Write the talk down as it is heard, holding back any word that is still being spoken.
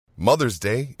Mother's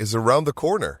Day is around the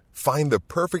corner. Find the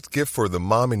perfect gift for the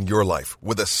mom in your life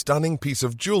with a stunning piece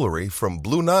of jewelry from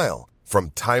Blue Nile.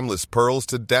 From timeless pearls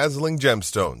to dazzling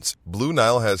gemstones, Blue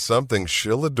Nile has something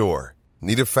she'll adore.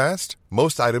 Need it fast?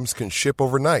 Most items can ship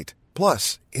overnight.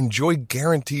 Plus, enjoy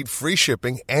guaranteed free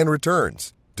shipping and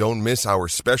returns. Don't miss our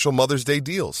special Mother's Day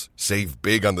deals. Save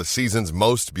big on the season's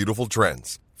most beautiful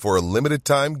trends. For a limited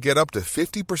time, get up to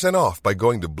 50% off by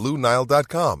going to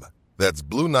BlueNile.com. That's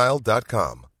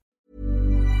BlueNile.com.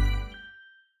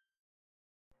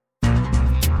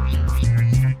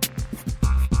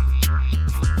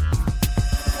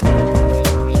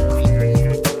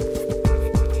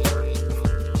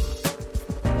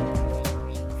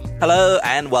 Hello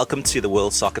and welcome to the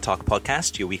World Soccer Talk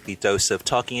podcast, your weekly dose of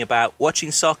talking about watching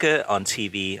soccer on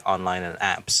TV, online and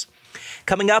apps.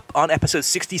 Coming up on episode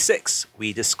 66,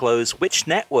 we disclose which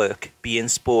network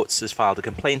beIN Sports has filed a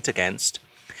complaint against,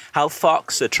 how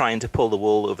Fox are trying to pull the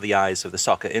wool over the eyes of the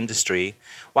soccer industry,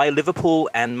 why Liverpool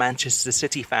and Manchester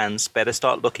City fans better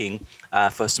start looking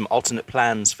for some alternate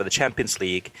plans for the Champions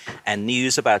League, and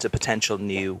news about a potential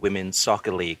new women's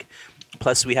soccer league.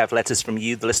 Plus, we have letters from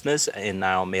you, the listeners, in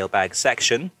our mailbag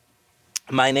section.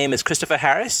 My name is Christopher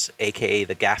Harris, a.k.a.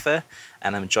 The Gaffer,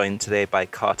 and I'm joined today by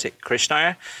Kartik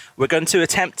Krishnaiyer. We're going to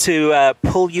attempt to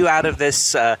pull you out of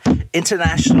this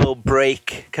international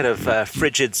break, kind of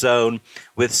frigid zone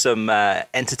with some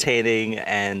entertaining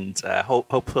and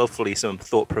hopefully some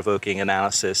thought-provoking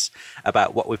analysis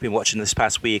about what we've been watching this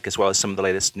past week, as well as some of the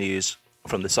latest news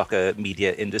from the soccer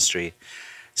media industry.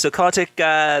 So, Kartik,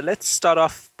 let's start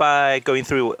off by going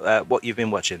through what you've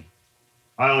been watching.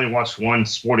 I only watched one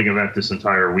sporting event this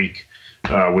entire week,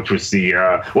 which was the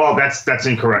that's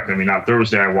incorrect. I mean, on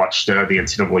Thursday I watched the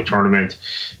NCAA tournament,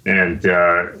 and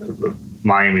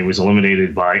Miami was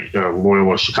eliminated by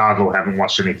Loyola Chicago. Haven't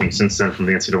watched anything since then from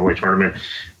the NCAA tournament.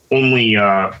 Only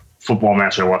football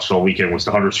match I watched all weekend was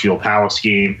the Huddersfield Palace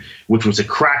game, which was a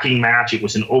cracking match. It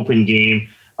was an open game.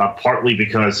 Partly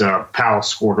because Palace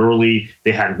scored early.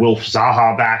 They had Wilf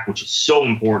Zaha back, which is so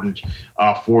important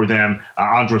for them.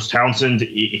 Andros Townsend,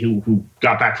 who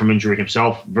got back from injury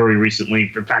himself very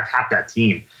recently. In fact, half that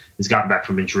team has gotten back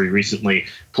from injury recently.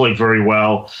 Played very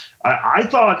well. I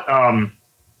thought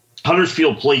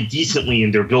Huddersfield played decently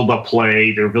in their build-up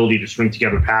play, their ability to string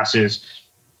together passes.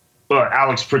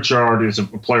 Alex Pritchard is a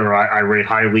player I rate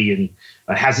highly and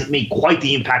hasn't made quite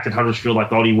the impact at Huddersfield I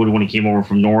thought he would when he came over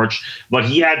from Norwich. But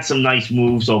he had some nice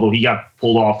moves, although he got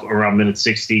pulled off around minute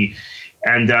 60.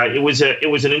 And it was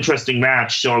an interesting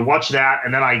match. So I watched that,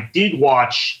 and then I did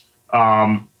watch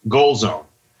Goal Zone,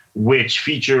 which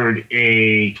featured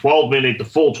the full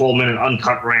 12-minute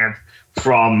uncut rant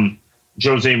from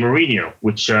Jose Mourinho,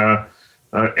 which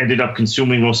ended up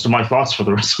consuming most of my thoughts for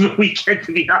the rest of the weekend,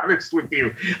 to be honest with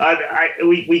you.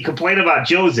 We complain about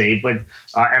Jose, but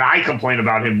and I complain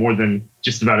about him more than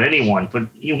just about anyone,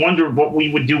 but you wonder what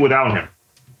we would do without him.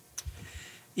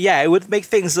 Yeah, it would make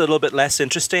things a little bit less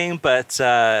interesting, but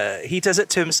he does it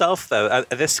to himself, though.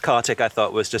 This Kartik, I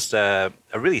thought, was just a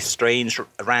really strange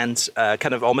rant,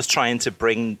 kind of almost trying to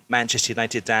bring Manchester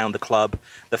United down, the club,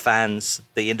 the fans,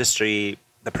 the industry,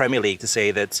 the Premier League, to say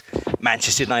that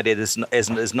Manchester United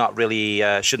is not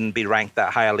really shouldn't be ranked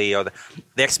that highly, or the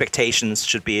expectations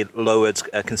should be lowered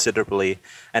considerably.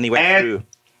 And he went through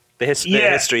the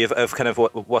history of kind of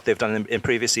what they've done in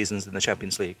previous seasons in the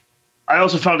Champions League. I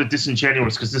also found it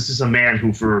disingenuous because this is a man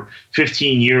who for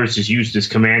 15 years has used his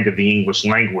command of the English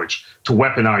language to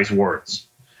weaponize words.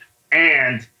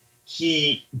 And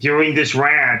he, during this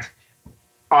rant,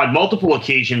 on multiple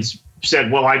occasions,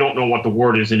 said, well, I don't know what the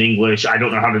word is in English. I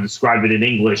don't know how to describe it in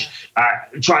English.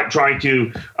 Trying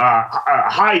to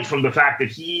hide from the fact that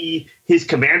his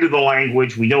command of the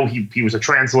language, we know he was a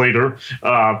translator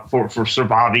for Sir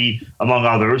Bobby, among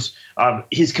others.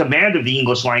 His command of the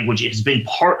English language has been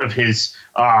part of his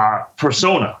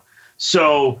persona.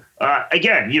 So,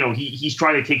 again, he's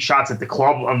trying to take shots at the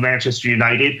club of Manchester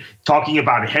United, talking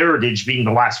about heritage being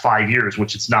the last 5 years,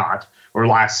 which it's not, or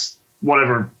last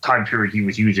whatever time period he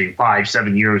was using,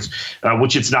 5-7 years,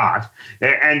 which it's not,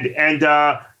 and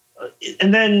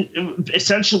then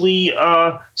essentially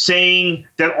saying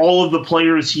that all of the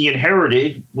players he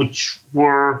inherited, which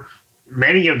were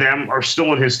many of them are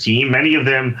still in his team, many of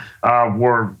them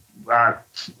were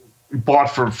bought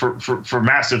for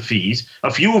massive fees.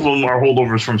 A few of them are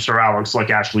holdovers from Sir Alex,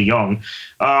 like Ashley Young,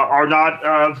 are not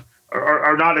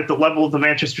at the level of the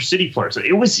Manchester City players.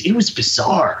 It was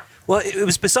bizarre. Well, it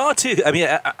was bizarre too. I mean,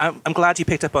 I'm glad you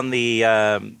picked up on the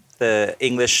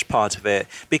English part of it,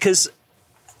 because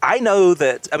I know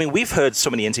that, I mean, we've heard so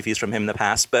many interviews from him in the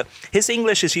past, but his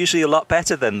English is usually a lot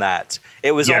better than that.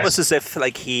 It was almost as if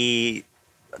like he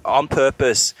on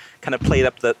purpose kind of played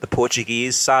up the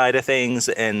Portuguese side of things,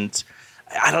 and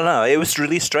I don't know. It was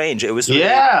really strange. It was really,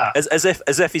 as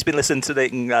if he's been listening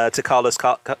to Carlos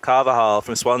Carvajal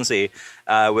from Swansea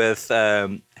with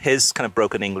his kind of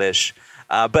broken English.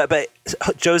 But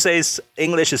Jose's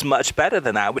English is much better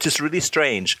than that, which is really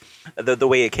strange. The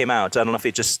way it came out. I don't know if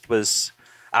it just was.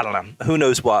 I don't know. Who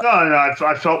knows what? No.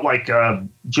 I felt like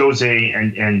Jose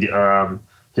and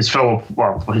his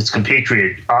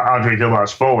compatriot Andre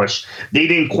Villas-Boas, they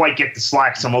didn't quite get the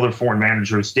slack some other foreign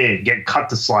managers did. Cut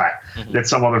the slack that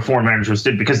some other foreign managers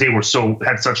did because they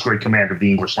had such great command of the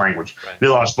English language. Right.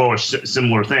 Villas-Boas,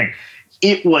 similar thing.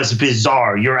 It was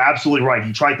bizarre. You're absolutely right.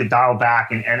 He tried to dial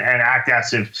back and act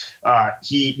as if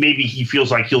he feels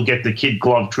like he'll get the kid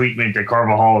glove treatment that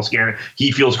Carvajal is getting.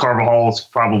 He feels Carvajal is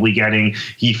probably getting.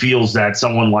 He feels that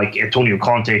someone like Antonio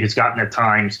Conte has gotten at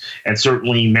times, and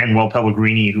certainly Manuel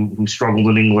Pellegrini, who struggled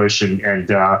in English, and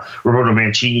Roberto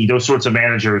Mancini, those sorts of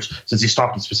managers, since he's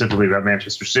talking specifically about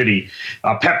Manchester City.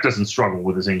 Pep doesn't struggle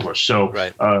with his English, so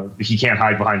he can't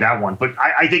hide behind that one. But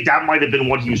I think that might have been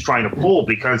what he was trying to pull,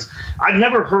 because I've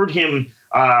never heard him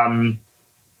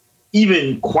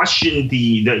even question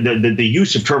the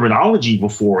use of terminology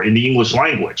before in the English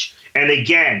language. And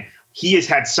again, he has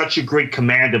had such a great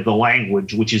command of the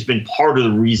language, which has been part of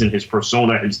the reason his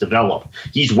persona has developed.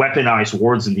 He's weaponized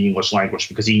words in the English language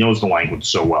because he knows the language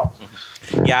so well.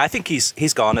 Yeah, I think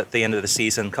he's gone at the end of the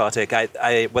season, Kartik.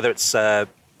 Whether it's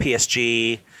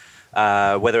PSG,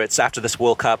 whether it's after this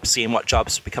World Cup, seeing what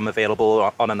jobs become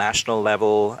available on a national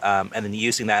level, and then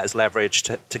using that as leverage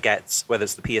to get, whether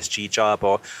it's the PSG job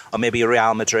or maybe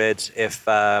Real Madrid if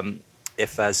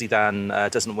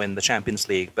Zidane doesn't win the Champions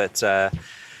League. But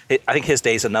I think his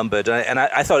days are numbered. And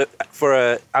I thought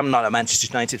I'm not a Manchester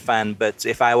United fan, but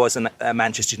if I was a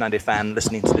Manchester United fan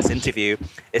listening to this interview,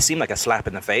 it seemed like a slap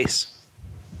in the face.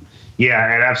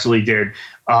 Yeah, it absolutely did.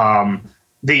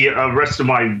 The rest of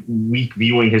my week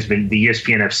viewing has been the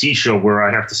ESPN FC show, where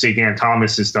I have to say Dan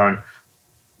Thomas has done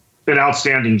an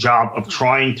outstanding job of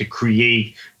trying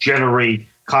to generate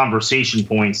conversation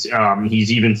points.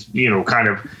 He's even, kind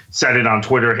of said it on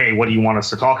Twitter, hey, what do you want us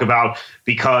to talk about?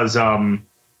 Because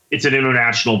it's an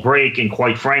international break, and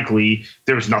quite frankly,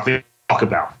 there's nothing to talk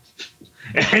about.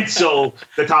 And so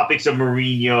the topics of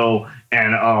Mourinho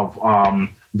and of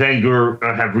Wenger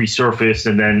have resurfaced,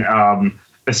 and then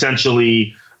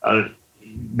essentially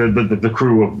the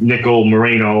crew of Nico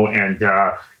Moreno and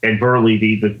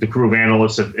Burley, the crew of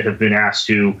analysts have been asked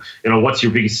to, what's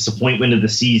your biggest disappointment of the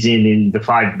season in the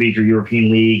 5 major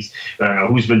European leagues?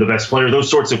 Who's been the best player?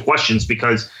 Those sorts of questions,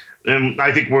 because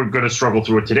I think we're going to struggle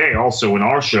through it today. Also in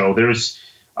our show, there's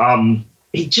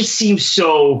it just seems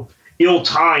so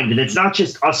ill-timed, and it's not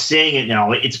just us saying it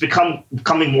now. It's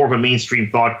becoming more of a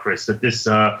mainstream thought, Chris, that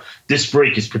this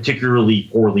break is particularly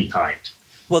poorly timed.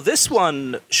 Well, this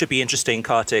one should be interesting,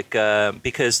 Kartik,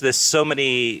 because there's so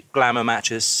many glamour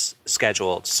matches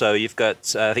scheduled. So you've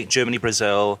got, I think,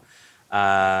 Germany-Brazil,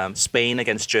 Spain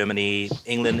against Germany,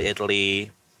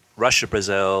 England-Italy,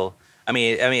 Russia-Brazil. I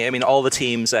mean, all the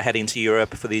teams are heading to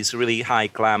Europe for these really high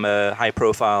glamour,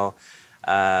 high-profile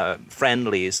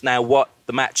friendlies. Now, what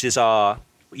the matches are,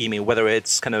 whether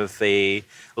it's kind of a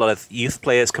lot of youth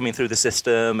players coming through the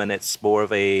system, and it's more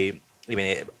of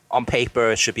on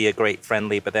paper, it should be a great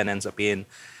friendly, but then ends up being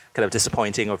kind of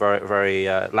disappointing or very, very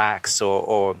lax,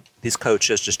 or these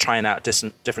coaches just trying out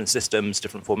different systems,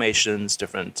 different formations,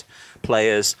 different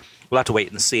players. We'll have to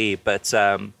wait and see. But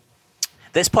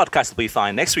this podcast will be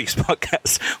fine. Next week's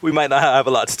podcast, we might not have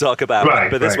a lot to talk about,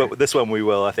 but this one we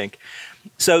will, I think.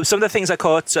 So some of the things I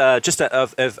caught, I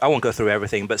won't go through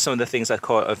everything, but some of the things I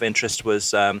caught of interest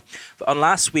was on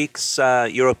last week's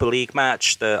Europa League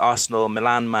match, the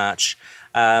Arsenal-Milan match.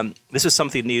 This was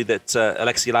something new that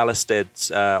Alexi Lalas did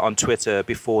on Twitter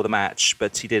before the match,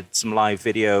 but he did some live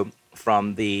video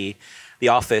from the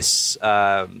office,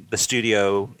 the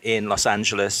studio in Los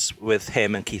Angeles with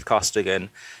him and Keith Costigan,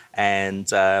 and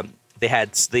they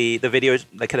had the video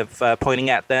they kind of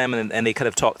pointing at them, and they kind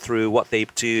of talked through what they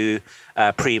do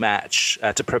pre-match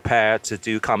to prepare to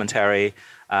do commentary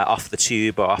off the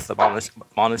tube or off the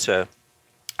monitor,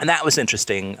 and that was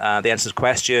interesting. They answered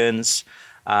questions.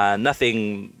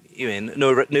 Nothing,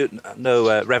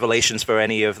 no revelations for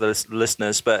any of the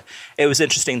listeners, but it was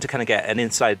interesting to kind of get an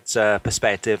inside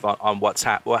perspective on what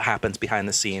happens behind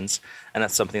the scenes, and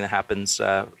that's something that happens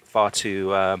far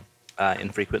too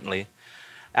infrequently.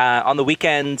 On the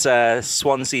weekend,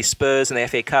 Swansea Spurs in the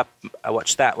FA Cup, I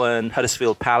watched that one.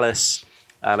 Huddersfield Palace,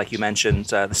 like you mentioned,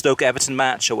 the Stoke Everton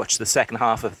match, I watched the second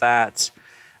half of that,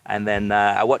 and then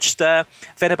I watched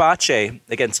Fenerbahce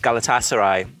against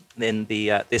Galatasaray. in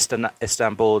the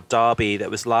Istanbul derby that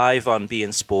was live on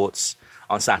beIN Sports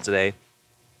on Saturday.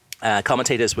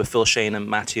 Commentators were Phil Shane and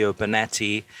Matteo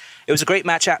Bonetti. It was a great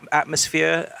match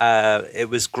atmosphere. It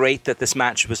was great that this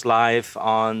match was live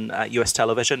on US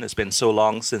television. It's been so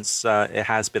long since it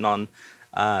has been on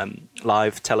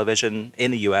live television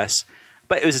in the US.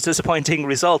 But it was a disappointing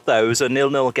result, though. It was a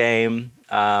 0-0 game,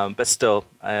 but still,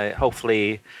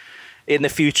 hopefully, in the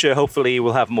future,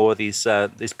 we'll have more of these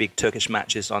big Turkish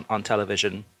matches on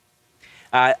television.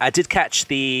 I did catch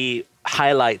the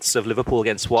highlights of Liverpool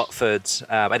against Watford.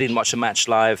 I didn't watch the match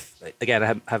live. Again, I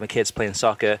have my kids playing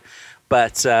soccer.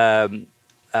 But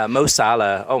Mo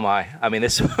Salah, oh my. I mean,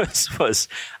 this was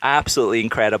absolutely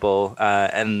incredible.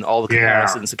 And all the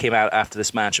comparisons that came out after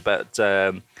this match about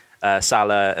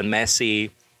Salah and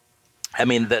Messi. I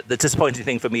mean, the disappointing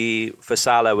thing for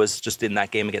Salah was just in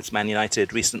that game against Man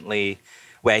United recently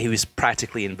where he was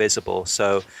practically invisible.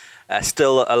 So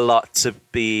still a lot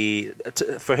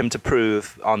for him to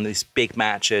prove on these big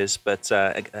matches, but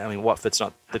I mean Watford's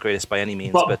not the greatest by any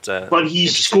means. But he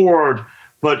scored.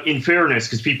 But in fairness,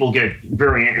 because people get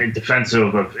very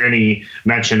defensive of any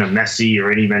mention of Messi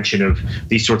or any mention of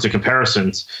these sorts of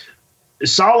comparisons,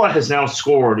 Salah has now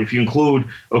scored. If you include,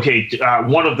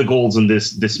 one of the goals in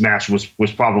this match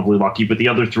was probably lucky, but the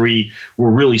other three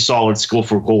were really solid,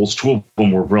 skillful goals. Two of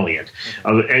them were brilliant.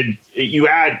 And you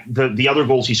add the other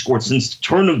goals he scored since the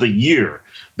turn of the year,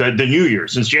 the new year,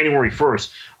 since January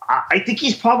 1st. I think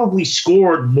he's probably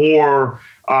scored more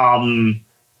kind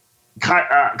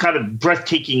of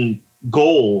breathtaking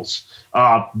goals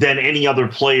than any other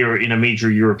player in a major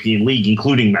European league,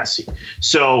 including Messi.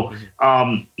 So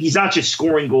he's not just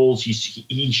scoring goals;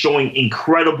 he's showing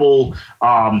incredible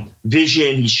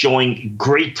vision. He's showing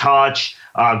great touch,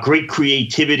 great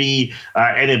creativity,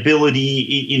 and ability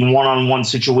in one-on-one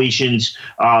situations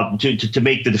to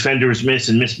make the defenders miss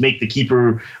and make the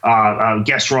keeper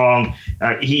guess wrong.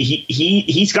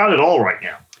 He's got it all right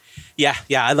now. Yeah,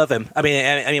 I love him. I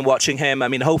mean, watching him. I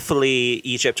mean, hopefully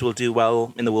Egypt will do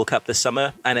well in the World Cup this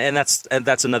summer, and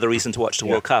that's another reason to watch the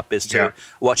World Cup is to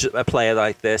watch a player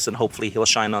like this, and hopefully he'll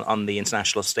shine on the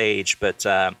international stage. But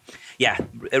a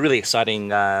really exciting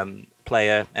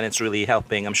player, and it's really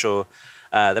helping, I'm sure,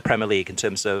 the Premier League in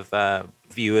terms of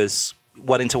viewers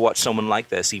wanting to watch someone like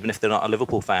this, even if they're not a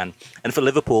Liverpool fan. And for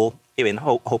Liverpool, I mean,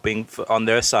 hoping on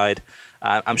their side,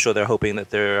 I'm sure they're hoping that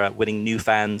they're winning new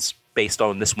fans based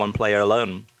on this one player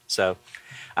alone. So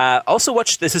also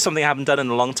watched, this is something I haven't done in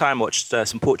a long time, watched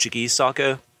some Portuguese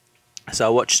soccer. So I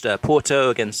watched Porto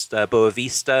against Boa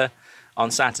Vista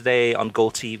on Saturday on Goal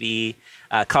TV.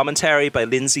 Commentary by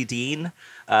Lindsay Dean,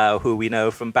 who we know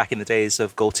from back in the days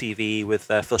of Goal TV with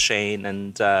Phil Shane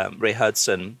and Ray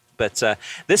Hudson. But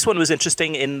this one was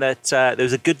interesting in that there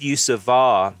was a good use of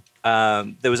VAR.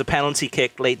 There was a penalty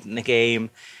kick late in the game,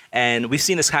 and we've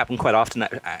seen this happen quite often,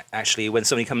 actually, when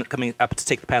somebody coming up to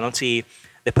take the penalty,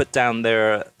 they put down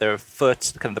their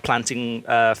foot, kind of the planting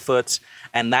foot,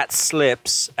 and that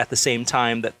slips at the same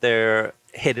time that they're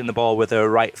hitting the ball with their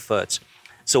right foot.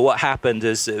 So what happened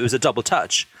is it was a double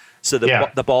touch. So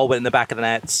the ball went in the back of the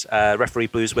net, referee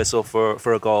blew his whistle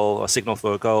for a goal, or signal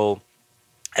for a goal,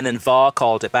 and then VAR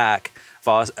called it back.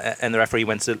 VAR, and the referee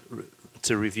went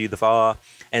to review the VAR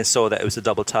and saw that it was a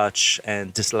double touch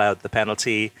and disallowed the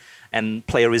penalty, and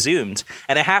play resumed.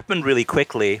 And it happened really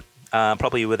quickly,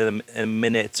 probably within a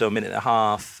minute or a minute and a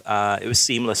half. It was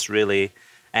seamless, really,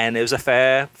 and it was a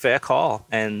fair call.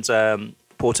 And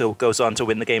Porto goes on to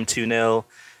win the game 2-0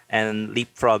 and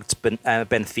leapfrogged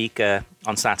Benfica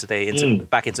on Saturday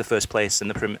back into first place in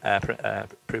the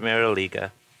Primeira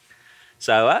Liga.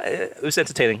 So it was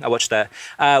entertaining. I watched that.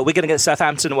 Wigan against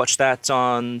Southampton, watched that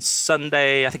on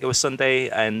Sunday. I think it was Sunday.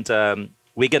 And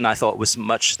Wigan, I thought, was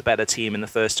much the better team in the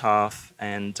first half.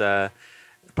 And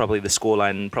probably the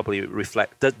scoreline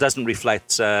doesn't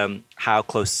reflect how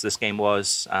close this game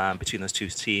was between those two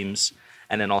teams.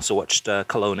 And then also watched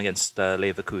Cologne against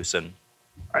Leverkusen.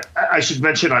 I should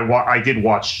mention I did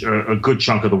watch a good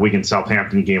chunk of the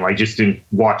Wigan-Southampton game. I just didn't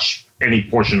watch any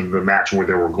portion of the match where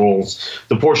there were goals.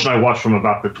 The portion I watched from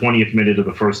about the 20th minute of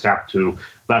the first half to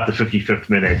about the 55th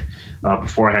minute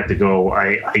before I had to go,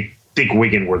 I think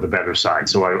Wigan were the better side.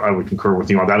 So I would concur with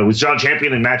you on that. It was John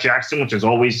Champion and Matt Jackson, which is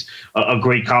always a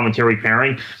great commentary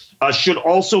pairing. Should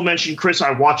also mention, Chris,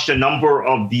 I watched a number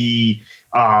of the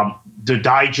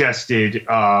digested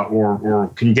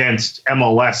or condensed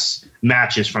MLS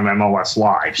matches from MLS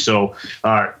Live. So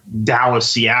Dallas,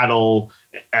 Seattle,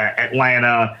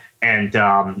 Atlanta and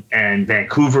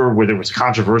Vancouver, where there was a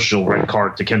controversial red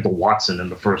card to Kendall Watson in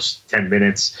the first 10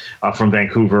 minutes from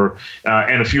Vancouver,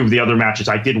 and a few of the other matches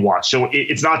I did watch. So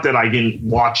it's not that I didn't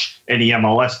watch any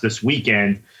MLS this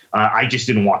weekend. I just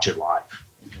didn't watch it live.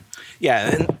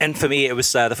 Yeah, and for me, it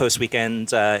was the first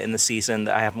weekend in the season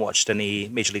that I haven't watched any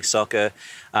Major League Soccer.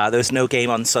 There was no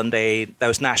game on Sunday that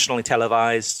was nationally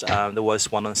televised. There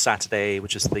was one on Saturday,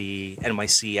 which is the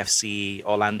NYCFC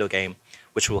Orlando game,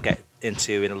 which we'll get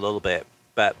into in a little bit.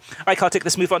 But all right, Kartik,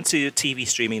 let's move on to TV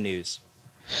streaming news.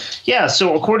 Yeah,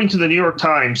 so according to the New York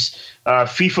Times,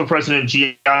 FIFA President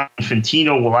Gianni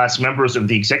Infantino will ask members of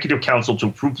the Executive Council to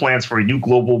approve plans for a new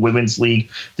global women's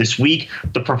league this week.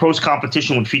 The proposed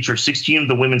competition would feature 16 of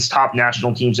the women's top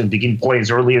national teams and begin play as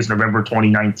early as November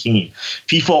 2019.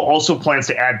 FIFA also plans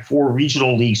to add 4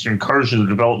 regional leagues to encourage the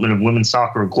development of women's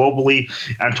soccer globally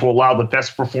and to allow the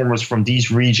best performers from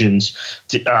these regions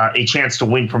a chance to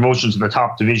win promotions in the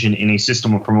top division in a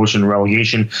system of promotion and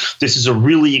relegation. This is a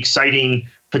really exciting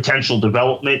potential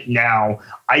development. Now,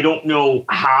 I don't know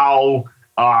how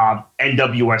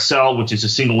NWSL, which is a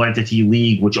single entity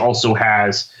league, which also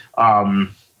has there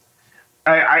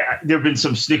have been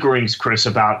some snickerings, Chris,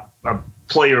 about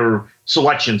player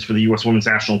selections for the U.S. women's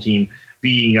national team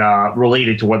being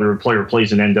related to whether a player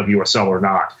plays in NWSL or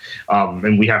not.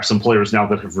 And we have some players now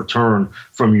that have returned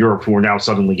from Europe who are now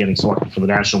suddenly getting selected for the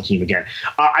national team again.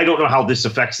 I don't know how this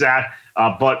affects that,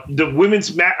 but the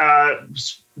women's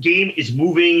game is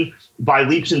moving by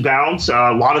leaps and bounds.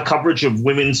 A lot of coverage of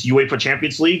women's UEFA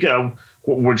Champions League,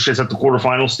 which is at the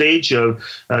quarterfinal stage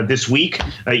this week,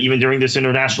 even during this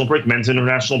international break, men's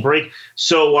international break.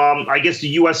 So I guess the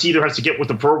U.S. either has to get with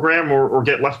the program or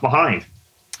get left behind.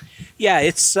 Yeah,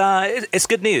 it's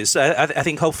good news. I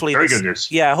think hopefully very good news.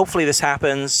 Yeah, hopefully this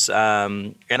happens.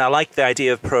 And I like the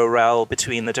idea of pro-rel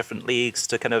between the different leagues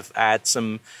to kind of add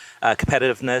some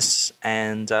competitiveness.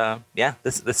 And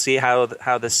let's see how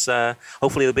this.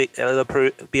 Hopefully it'll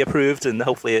be approved, and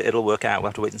hopefully it'll work out. We'll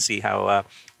have to wait and see how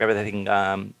everything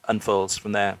unfolds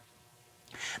from there.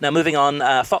 Now, moving on,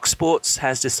 Fox Sports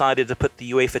has decided to put the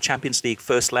UEFA Champions League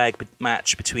first leg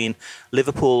match between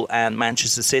Liverpool and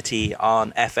Manchester City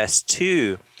on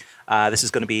FS2. This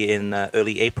is going to be in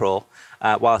early April,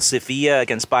 while Sevilla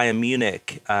against Bayern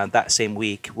Munich that same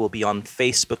week will be on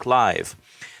Facebook Live.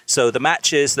 So the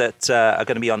matches that are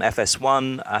going to be on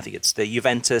FS1, I think it's the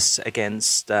Juventus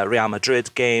against Real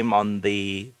Madrid game on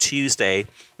the Tuesday,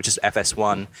 which is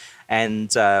FS1. And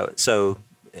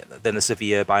then the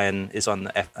Sevilla Bayern is on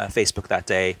Facebook that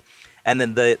day. And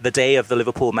then the day of the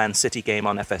Liverpool-Man City game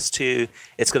on FS2,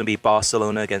 it's going to be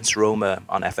Barcelona against Roma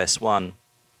on FS1.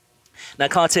 Now,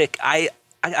 Kartik, I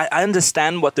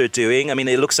understand what they're doing. I mean,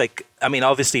 it looks like,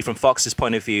 obviously from Fox's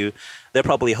point of view, they're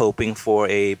probably hoping for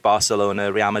a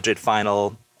Barcelona-Real Madrid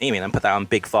final, and put that on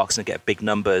Big Fox and get big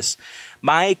numbers.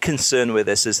 My concern with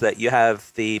this is that you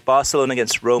have the Barcelona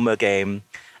against Roma game,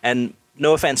 and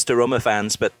no offense to Roma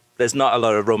fans, but there's not a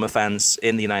lot of Roma fans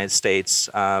in the United States,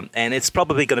 and it's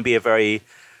probably going to be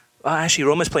actually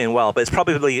Roma's playing well, but it's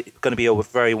probably going to be a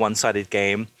very one-sided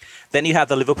game. Then you have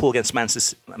the Liverpool against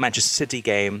Manchester City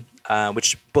game,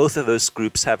 which both of those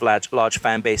groups have large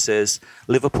fan bases.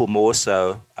 Liverpool more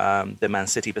so than Man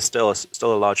City, but still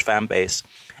a large fan base.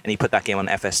 And you put that game on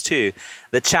FS2.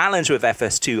 The challenge with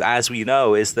FS2, as we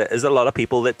know, is that there's a lot of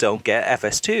people that don't get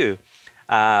FS2.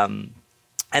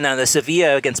 And then the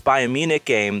Sevilla against Bayern Munich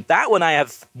game, that one I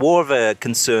have more of a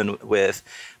concern with,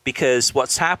 because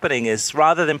what's happening is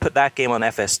rather than put that game on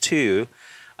FS2,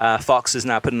 Fox is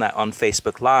now putting that on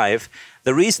Facebook Live.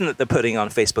 The reason that they're putting it on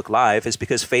Facebook Live is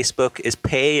because Facebook is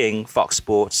paying Fox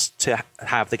Sports to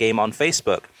have the game on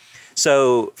Facebook.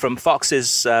 So from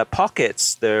Fox's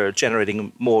pockets, they're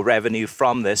generating more revenue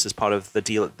from this as part of the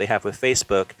deal that they have with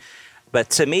Facebook. But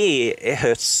to me, it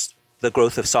hurts the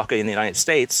growth of soccer in the United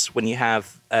States when you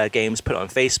have games put on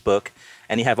Facebook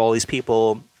and you have all these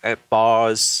people at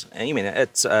bars, and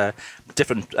at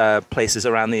different places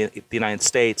around the United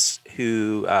States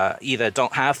who either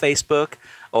don't have Facebook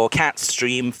or can't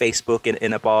stream Facebook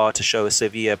in a bar to show a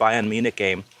Sevilla Bayern Munich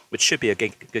game, which should be a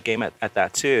good game at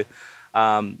that too.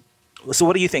 So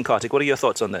what do you think, Kartik? What are your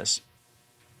thoughts on this?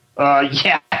 A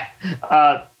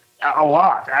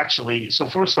lot, actually. So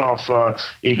first off,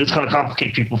 it's going to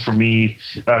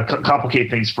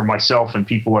complicate things for myself and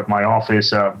people at my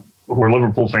office who are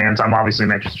Liverpool fans. I'm obviously a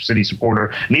Manchester City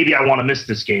supporter. Maybe I want to miss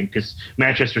this game because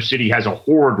Manchester City has a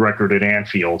horrid record at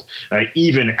Anfield,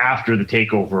 even after the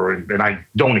takeover, and I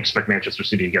don't expect Manchester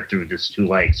City to get through this 2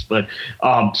 legs. But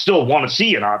still want to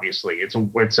see it, obviously. It's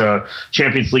a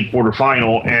Champions League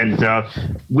quarterfinal, and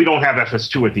we don't have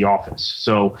FS2 at the office.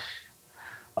 So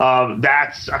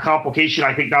That's a complication,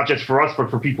 I think, not just for us, but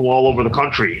for people all over the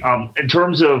country. In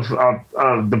terms of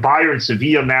the Bayern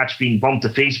Sevilla match being bumped to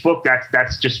Facebook,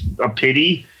 that's just a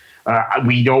pity.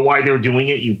 We know why they're doing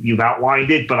it. You've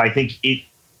outlined it, but I think it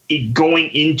going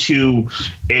into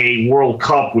a World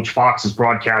Cup, which Fox is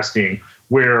broadcasting,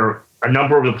 where a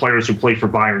number of the players who play for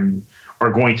Bayern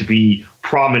are going to be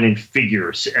prominent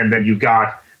figures, and then you've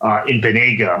got in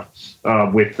Banega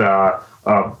with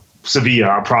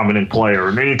Sevilla, a prominent player,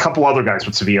 and a couple other guys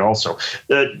with Sevilla also.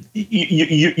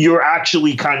 You're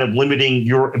actually kind of limiting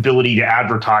your ability to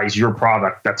advertise your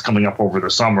product that's coming up over the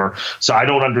summer. So I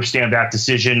don't understand that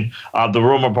decision. The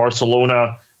Roma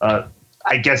Barcelona,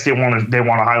 I guess they want to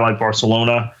highlight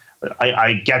Barcelona.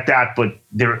 I get that, but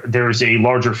there's a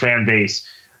larger fan base.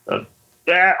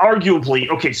 Arguably,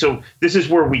 okay, so this is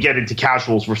where we get into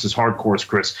casuals versus hardcores,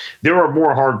 Chris. There are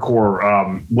more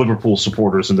hardcore Liverpool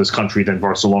supporters in this country than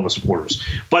Barcelona supporters,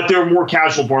 but there are more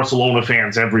casual Barcelona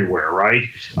fans everywhere, right?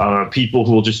 People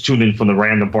who will just tune in from the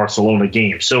random Barcelona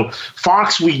game. So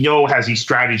Fox, we know, has a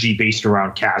strategy based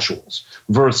around casuals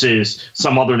versus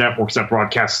some other networks that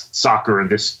broadcast soccer in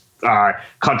this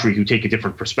country who take a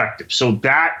different perspective. So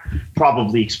that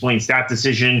probably explains that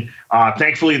decision.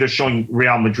 Thankfully, they're showing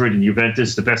Real Madrid and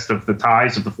Juventus, the best of the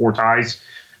ties, of the four ties,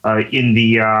 in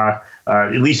the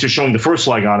at least they're showing the first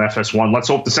leg on FS1. Let's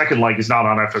hope the second leg is not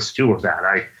on FS2 of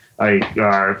that.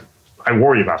 I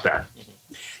worry about that.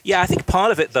 Yeah, I think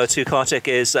part of it, though, too, Kartik,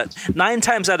 is that 9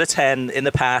 times out of 10 in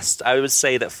the past, I would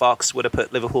say that Fox would have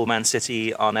put Liverpool Man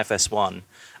City on FS1.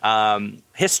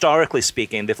 Historically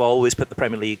speaking, they've always put the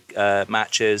Premier League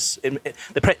matches,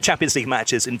 Champions League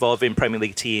matches involving Premier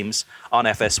League teams on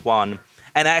FS1.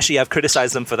 And actually, I've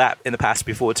criticized them for that in the past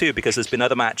before, too, because there's been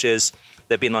other matches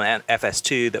that have been on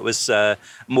FS2 that was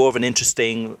more of an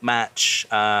interesting match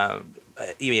in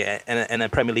a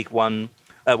Premier League one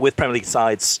with Premier League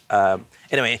sides.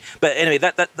 Anyway,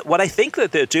 that what I think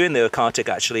that they're doing there, Kartik,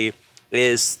 actually,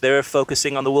 is they're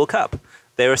focusing on the World Cup.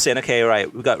 They were saying, okay,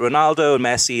 right, we've got Ronaldo and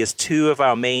Messi as two of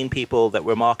our main people that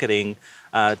we're marketing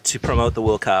to promote the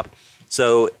World Cup.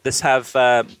 So let's have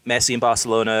Messi in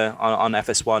Barcelona on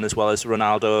FS1 as well as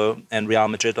Ronaldo and Real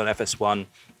Madrid on FS1.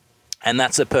 And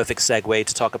that's a perfect segue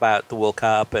to talk about the World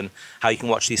Cup and how you can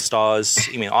watch these stars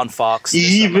on Fox.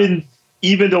 Even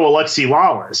though Alexi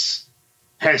Lalas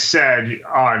has said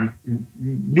on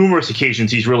numerous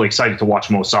occasions he's really excited to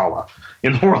watch Mo Salah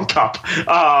in the World Cup.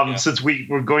 Since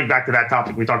we're going back to that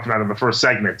topic we talked about in the first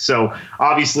segment. So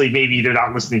obviously maybe they're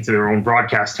not listening to their own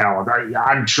broadcast talent.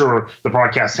 I'm sure the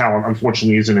broadcast talent,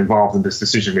 unfortunately, isn't involved in this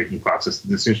decision-making process. The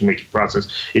decision-making process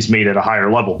is made at a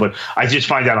higher level. But I just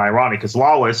find that ironic because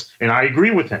Lawless, and I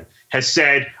agree with him, has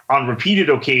said on repeated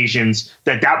occasions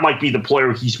that might be the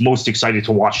player he's most excited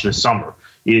to watch this summer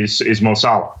is Mo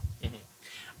Salah.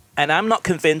 And I'm not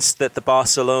convinced that the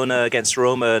Barcelona against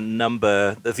Roma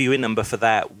number, the viewing number for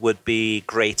that, would be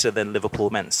greater than Liverpool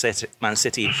Man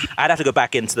City. I'd have to go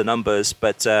back into the numbers,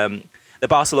 but the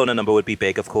Barcelona number would be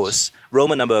big, of course.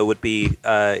 Roma number would be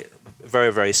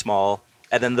very, very small.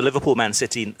 And then the Liverpool Man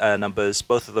City numbers,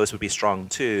 both of those would be strong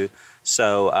too.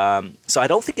 So I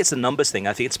don't think it's a numbers thing.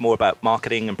 I think it's more about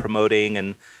marketing and promoting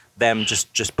and them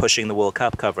just pushing the World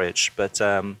Cup coverage. But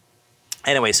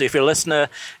anyway, so if you're a listener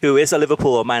who is a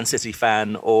Liverpool or Man City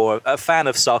fan or a fan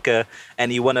of soccer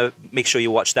and you want to make sure you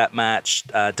watch that match,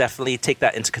 definitely take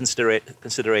that into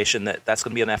consideration that's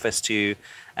going to be on FS2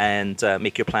 and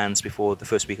make your plans before the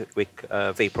first week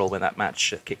of April when that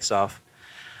match kicks off.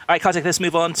 All right, Kartik, let's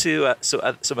move on to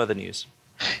some other news.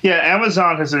 Yeah,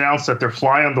 Amazon has announced that their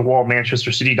Fly on the Wall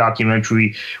Manchester City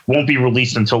documentary won't be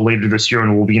released until later this year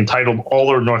and will be entitled All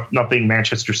or Nothing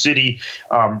Manchester City.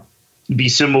 Be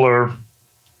similar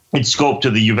in scope to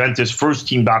the Juventus first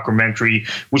team documentary,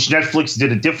 which Netflix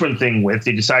did a different thing with.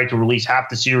 They decided to release half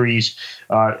the series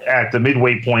at the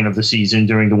midway point of the season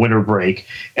during the winter break,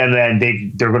 and then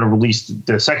they're going to release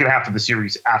the second half of the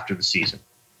series after the season.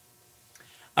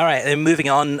 All right, and moving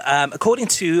on. According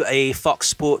to a Fox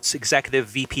Sports executive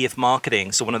VP of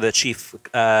marketing, so one of the chief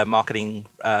marketing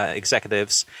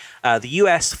executives, the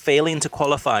US failing to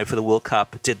qualify for the World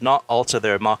Cup did not alter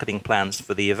their marketing plans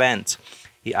for the event.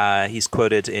 He's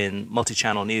quoted in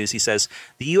multi-channel news. He says,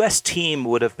 the US team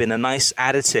would have been a nice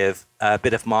additive, a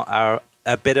bit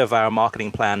of our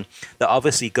marketing plan that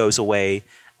obviously goes away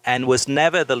and was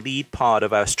never the lead part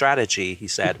of our strategy, he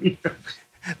said.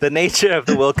 The nature of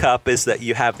the World Cup is that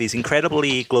you have these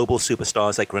incredibly global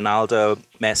superstars like Ronaldo,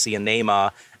 Messi, and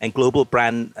Neymar, and global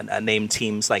brand name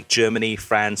teams like Germany,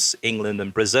 France, England,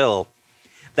 and Brazil.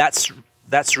 That's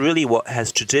that's really what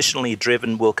has traditionally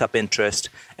driven World Cup interest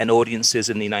and audiences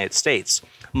in the United States,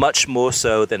 much more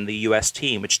so than the US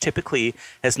team, which typically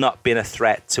has not been a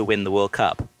threat to win the World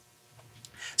Cup.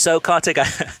 So, Kartik,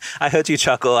 I heard you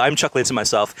chuckle. I'm chuckling to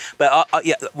myself. But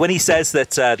yeah, when he says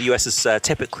that the US has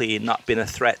typically not been a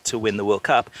threat to win the World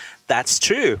Cup, that's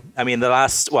true. I mean, the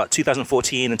last,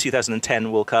 2014 and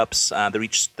 2010 World Cups, they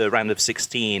reached the round of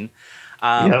 16.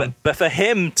 But for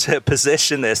him to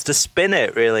position this, to spin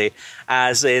it really,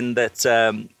 as in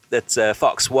that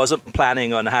Fox wasn't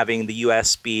planning on having the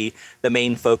US be the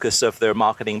main focus of their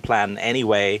marketing plan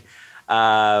anyway,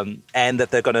 and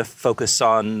that they're going to focus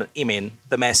on,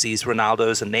 the Messis,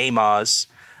 Ronaldos, and Neymars,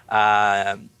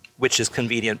 which is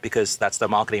convenient because that's their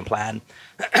marketing plan,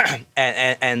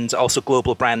 and also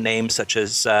global brand names such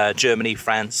as Germany,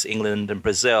 France, England, and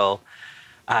Brazil.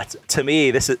 To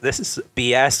me, this is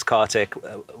BS, Kartik.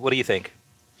 What do you think?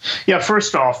 Yeah,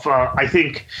 first off, I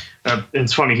think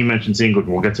it's funny he mentions England.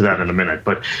 We'll get to that in a minute.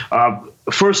 But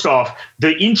first off,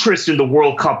 the interest in the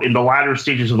World Cup, in the latter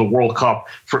stages of the World Cup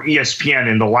for ESPN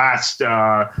in the last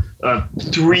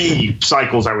 3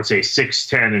 cycles, I would say 6,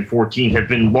 10, and 14, have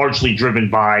been largely driven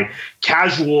by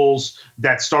casuals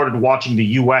that started watching the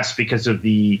U.S. because of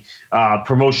the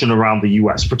promotion around the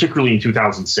U.S., particularly in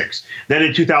 2006. Then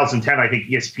in 2010, I think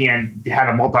ESPN had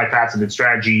a multifaceted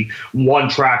strategy. One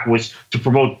track was to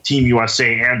promote Team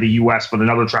USA and the U.S., but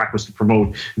another track was to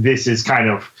promote this as kind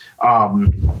of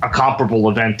a comparable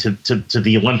event to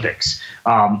the Olympics,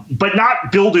 but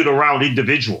not build it around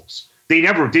individuals. They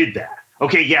never did that.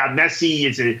 Okay, yeah, Messi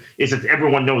is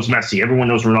everyone knows Messi, everyone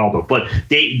knows Ronaldo, but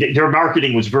their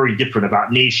marketing was very different,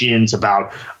 about nations,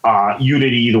 about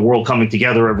unity, the world coming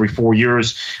together every 4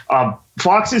 years.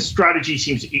 Fox's strategy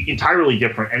seems entirely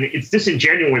different, and it's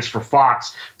disingenuous for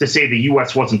Fox to say the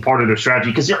U.S. wasn't part of their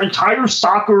strategy, because their entire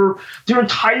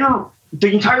the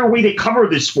entire way they cover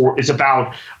this sport is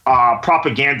about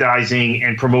propagandizing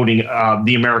and promoting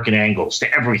the American angles to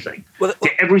everything, to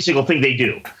every single thing they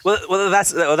do. Well,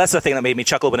 that's the thing that made me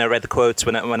chuckle when I read the quotes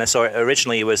when I saw it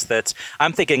originally, was that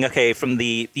I'm thinking, okay, from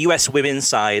the U.S. women's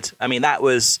side, that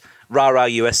was rah-rah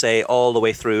USA all the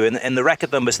way through. And the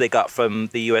record numbers they got from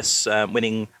the U.S. from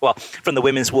the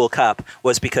Women's World Cup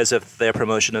was because of their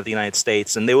promotion of the United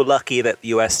States. And they were lucky that the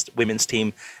U.S. women's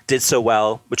team did so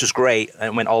well, which was great,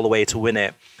 and went all the way to win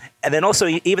it. And then also,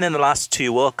 even in the last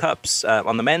 2 World Cups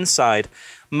on the men's side,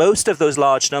 most of those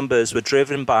large numbers were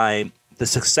driven by the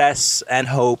success and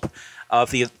hope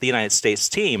of the United States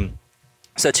team.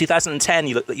 So 2010,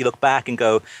 you look back and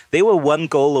go, they were 1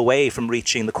 goal away from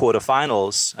reaching the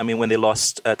quarterfinals. When they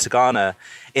lost to Ghana.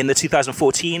 In the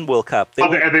 2014 World Cup, they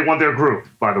won their group,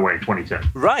 by the way, in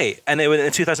 2010. Right, and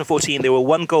in 2014 they were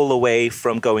 1 goal away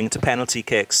from going to penalty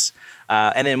kicks.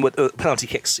 And then with penalty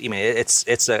kicks,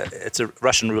 it's a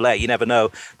Russian roulette. You never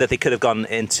know, that they could have gone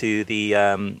into the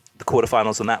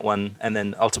quarterfinals on that one, and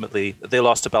then ultimately they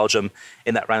lost to Belgium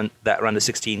in that round of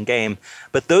 16 game.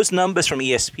 But those numbers from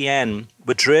ESPN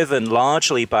were driven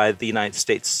largely by the United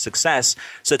States' success.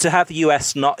 So to have the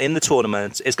US not in the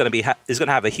tournament is going to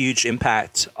have a huge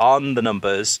impact on the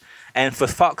numbers. And for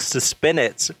Fox to spin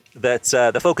it that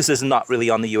the focus is not really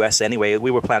on the US anyway.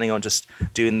 We were planning on just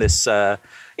doing this.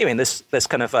 This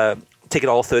kind of taking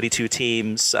all 32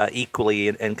 teams equally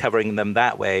and covering them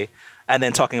that way, and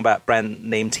then talking about brand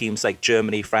name teams like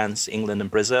Germany, France, England, and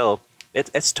Brazil.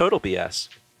 It's total BS.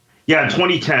 Yeah, in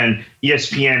 2010,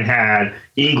 ESPN had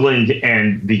England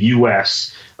and the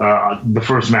U.S., the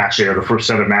first match there, the first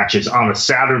set of matches, on a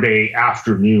Saturday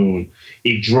afternoon.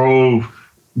 It drove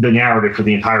the narrative for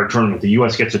the entire tournament. The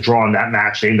U.S. gets a draw in that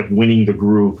match. They end up winning the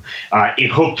group.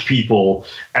 It hooked people,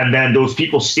 and then those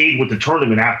people stayed with the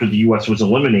tournament after the U.S. was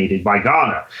eliminated by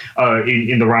Ghana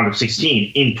in the round of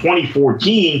 16. In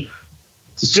 2014,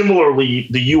 similarly,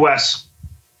 the U.S.,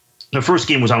 the first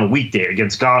game was on a weekday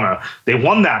against Ghana. They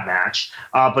won that match,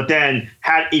 but then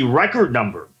had a record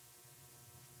number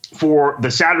for the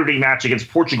Saturday match against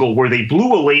Portugal, where they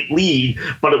blew a late lead,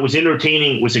 but it was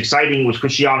entertaining, it was exciting, it was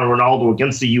Cristiano Ronaldo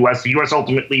against the U.S. The U.S.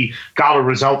 ultimately got a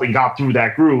result and got through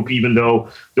that group, even though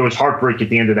there was heartbreak at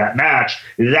the end of that match.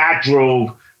 That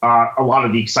drove a lot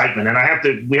of the excitement.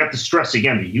 And we have to stress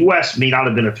again, the U.S. may not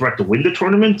have been a threat to win the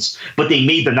tournaments, but they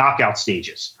made the knockout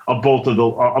stages of both of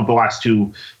the last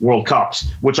 2 World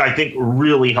Cups, which I think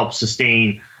really helped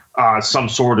sustain some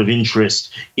sort of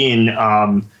interest in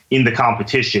the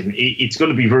competition. It's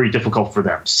going to be very difficult for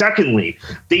them. Secondly,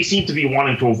 they seem to be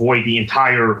wanting to avoid the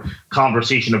entire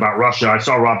conversation about Russia. I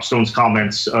saw Rob Stone's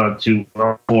comments to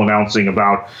announcing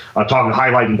about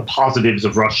highlighting the positives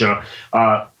of Russia.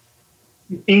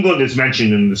 England is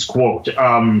mentioned in this quote.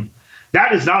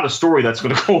 that is not a story that's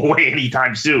going to go away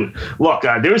anytime soon. Look,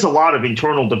 there's a lot of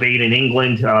internal debate in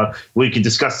England. We can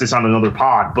discuss this on another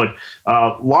pod, but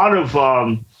a lot of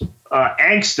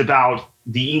angst about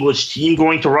the English team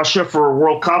going to Russia for a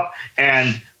World Cup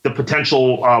and the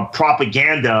potential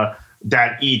propaganda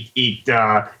that it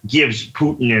gives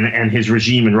Putin and his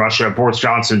regime in Russia. Boris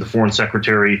Johnson, the foreign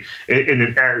secretary,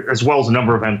 as well as a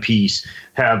number of MPs,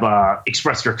 have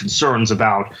expressed their concerns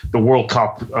about the World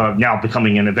Cup now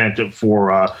becoming an event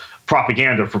for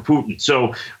propaganda for Putin.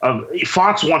 So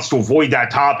Fox wants to avoid that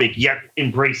topic, yet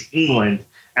embrace England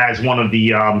as one of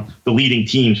the leading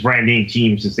teams, brand name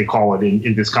teams, as they call it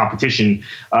in this competition.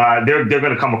 They're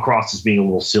going to come across as being a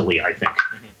little silly, I think.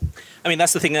 I mean,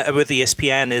 that's the thing with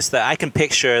ESPN is that I can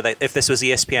picture that if this was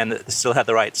ESPN that still had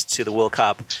the rights to the World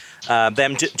Cup,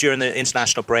 them during the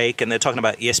international break, and they're talking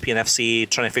about ESPN FC,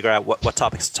 trying to figure out what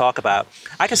topics to talk about.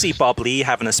 I can see Bob Lee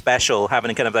having a special,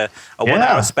 having kind of a 1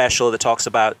 hour special that talks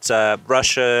about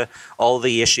Russia, all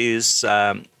the issues.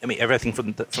 I mean, everything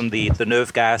from the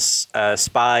nerve gas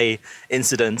spy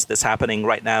incident that's happening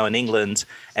right now in England,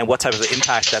 and what type of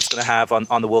impact that's going to have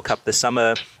on the World Cup this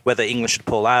summer, whether England should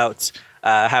pull out.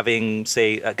 Having,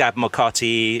 say, Gab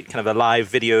McCarthy, kind of a live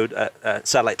video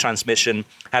satellite transmission,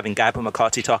 having Gab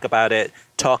McCarthy talking about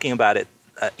it.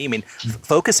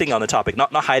 Focusing on the topic,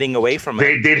 not hiding away from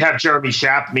it. They'd have Jeremy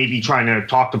Schaap maybe trying to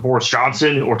talk to Boris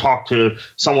Johnson or talk to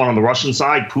someone on the Russian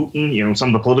side, Putin, some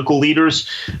of the political leaders.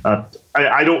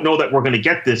 I don't know that we're going to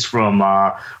get this from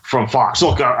Fox.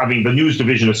 Look, I mean, the news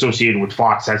division associated with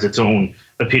Fox has its own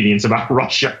opinions about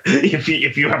Russia, if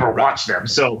you ever watch them.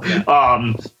 So,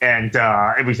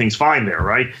 everything's fine there,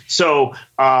 right? So,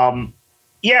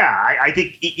 I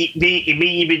think it may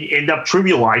even end up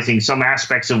trivializing some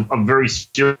aspects of very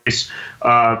serious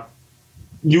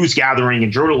news gathering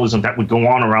and journalism that would go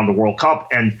on around the World Cup.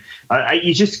 And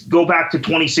you just go back to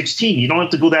 2016. You don't have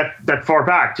to go that far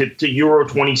back to Euro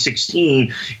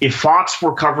 2016. If Fox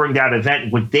were covering that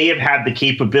event, would they have had the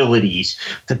capabilities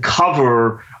to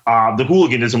cover the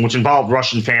hooliganism, which involved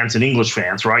Russian fans and English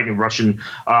fans, right, and Russian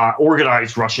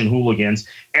organized Russian hooligans,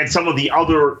 and some of the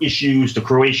other issues, the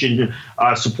Croatian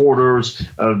supporters,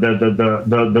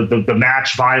 the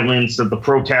match violence, the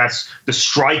protests, the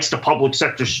strikes, the public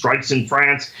sector strikes in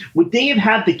France? Would they have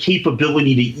had the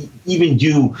capability to even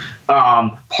do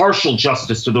partial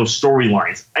justice to those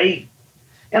storylines?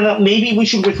 And maybe we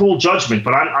should withhold judgment,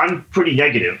 but I'm pretty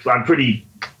negative. I'm pretty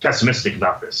pessimistic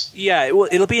about this. Yeah,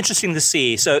 it'll be interesting to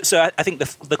see. So I think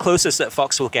the closest that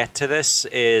Fox will get to this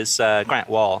is Grant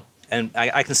Wahl, and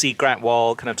I can see Grant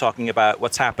Wahl kind of talking about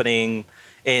what's happening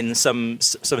in some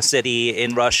city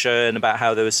in Russia and about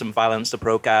how there was some violence that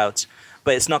broke out.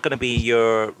 But it's not going to be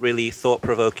your really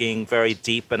thought-provoking, very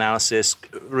deep analysis,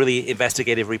 really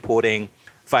investigative reporting,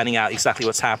 finding out exactly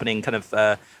what's happening, kind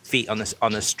of feet on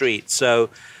the street. So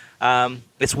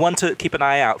it's one to keep an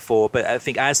eye out for. But I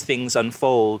think as things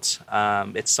unfold,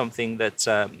 it's something that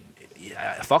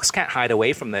Fox can't hide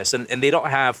away from this, and they don't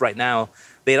have right now.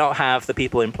 They don't have the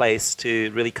people in place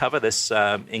to really cover this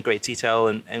in great detail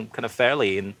and kind of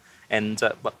fairly. And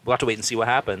we'll have to wait and see what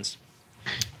happens.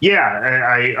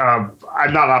 Yeah,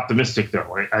 I'm not optimistic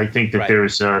though. I think that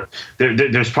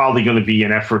there's probably going to be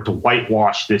an effort to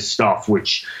whitewash this stuff,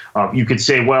 which you could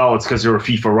say, well, it's because they're a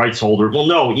FIFA rights holder. Well,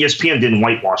 no, ESPN didn't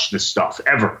whitewash this stuff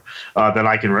ever that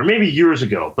I can remember, maybe years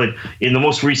ago. But in the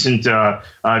most recent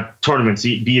tournaments,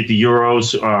 be it the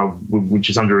Euros, which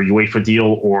is under a UEFA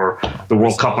deal, or the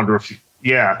World Cup under a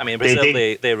I mean, Brazil,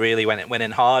 they really went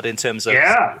in hard in terms of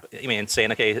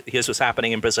saying, okay, here's what's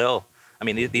happening in Brazil. I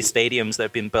mean, these stadiums that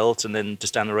have been built, and then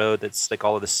just down the road, it's like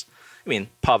all of this,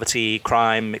 poverty,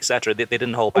 crime, etc. They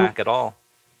didn't hold back at all.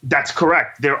 That's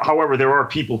correct. However, there are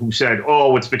people who said,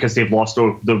 "Oh, it's because they've lost the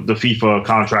FIFA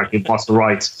contract, they've lost the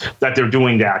rights that they're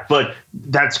doing that." But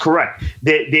that's correct.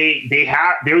 They're the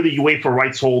UEFA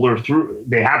rights holder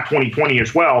they have 2020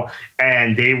 as well,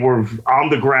 and they were on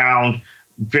the ground,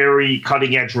 very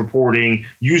cutting edge reporting,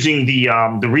 using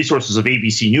the resources of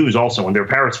ABC News also and their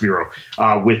Paris bureau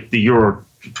with the Euro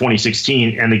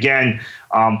 2016. And again,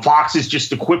 Fox is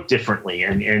just equipped differently,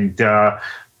 and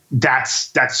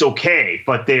that's okay.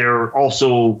 But they're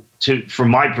also,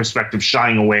 from my perspective,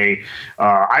 shying away.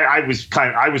 I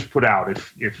was put out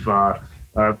if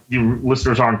you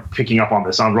listeners aren't picking up on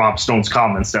this, on Rob Stone's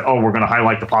comments that, we're going to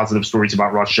highlight the positive stories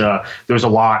about Russia. There's a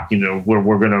lot,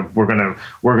 we're going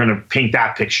to paint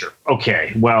that picture.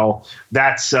 Okay, well,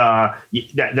 that's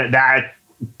that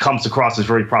comes across as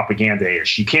very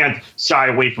propaganda-ish. You can't shy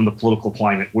away from the political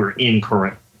climate we're in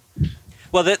currently.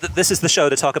 Well, this is the show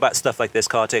to talk about stuff like this,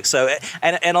 Kartik. So,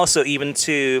 and also even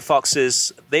to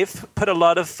Fox's, they've put a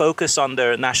lot of focus on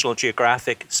their National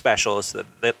Geographic specials that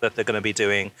they're going to be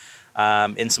doing.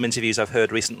 In some interviews I've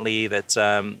heard recently that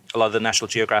a lot of the National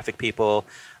Geographic people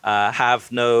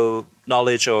have no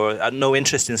knowledge or no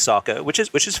interest in soccer, which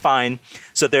is fine.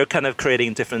 So they're kind of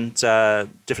creating different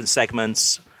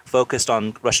segments focused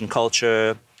on Russian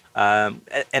culture, and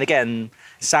again,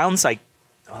 sounds like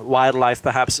wildlife,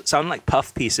 perhaps sound like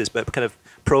puff pieces, but kind of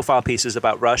profile pieces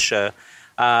about Russia.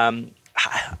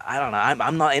 I don't know.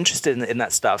 I'm not interested in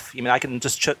that stuff. I mean, I can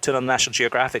just turn on National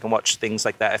Geographic and watch things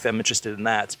like that if I'm interested in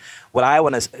that. What I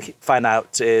want to find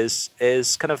out is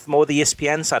kind of more the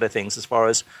ESPN side of things, as far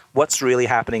as what's really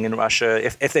happening in Russia.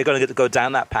 If they're going to go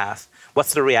down that path,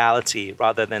 what's the reality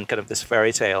rather than kind of this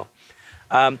fairy tale?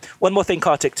 One more thing,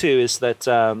 Kartik, too, is that.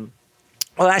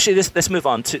 Well, actually, let's move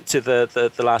on to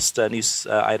the last news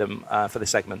item for this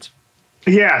segment.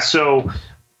 Yeah, so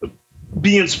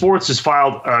beIN Sports has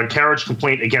filed a carriage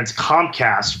complaint against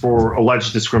Comcast for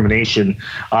alleged discrimination.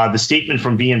 The statement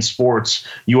from beIN Sports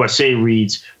USA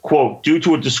reads, quote, due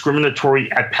to a discriminatory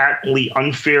and patently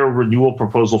unfair renewal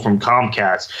proposal from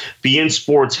Comcast, beIN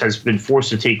Sports has been forced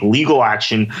to take legal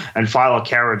action and file a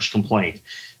carriage complaint.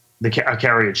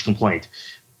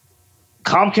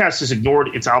 Comcast has ignored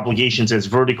its obligations as a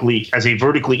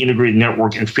vertically integrated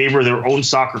network in favor of their own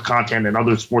soccer content and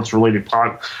other sports-related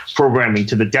programming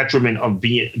to the detriment of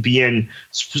beIN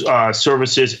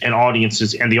services and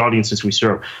audiences and the audiences we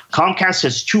serve. Comcast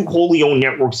has two wholly owned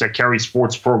networks that carry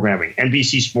sports programming,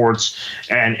 NBC Sports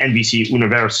and NBC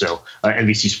Universo.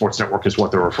 NBC Sports Network is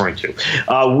what they're referring to.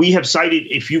 We have cited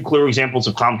a few clear examples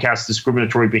of Comcast's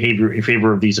discriminatory behavior in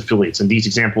favor of these affiliates, and these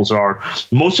examples are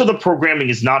most of the programming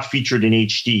is not featured in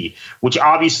HD, which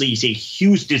obviously is a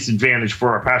huge disadvantage for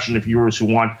our passionate viewers who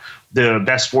want the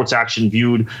best sports action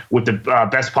viewed with the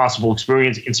best possible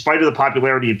experience. In spite of the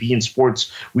popularity of beIN Sports,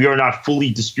 we are not fully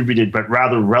distributed, but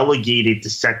rather relegated to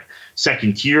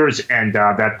second tiers. And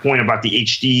that point about the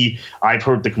HD, I've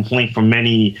heard the complaint from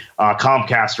many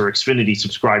Comcast or Xfinity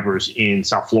subscribers in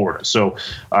South Florida. So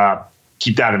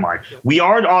keep that in mind. We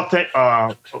aren't authentic.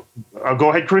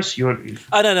 Go ahead, Chris. No.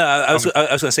 I was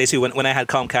going to say too. When I had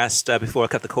Comcast before I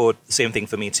cut the cord, same thing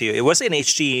for me too. It was in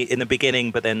HD in the beginning,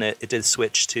 but then it did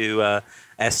switch to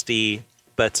SD.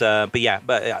 But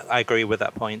I agree with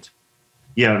that point.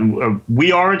 Yeah,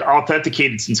 we aren't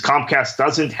authenticated since Comcast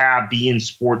doesn't have beIN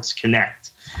Sports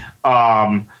Connect.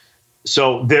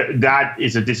 So that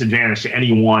is a disadvantage to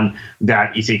anyone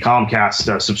that is a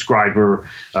Comcast subscriber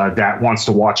that wants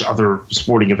to watch other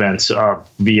sporting events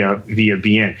via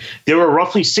beIN. There are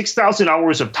roughly 6,000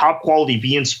 hours of top quality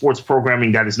beIN Sports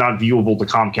programming that is not viewable to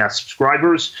Comcast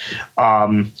subscribers,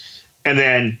 and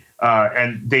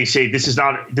they say this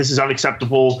is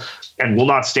unacceptable and will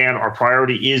not stand. Our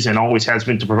priority is and always has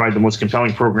been to provide the most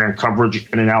compelling program coverage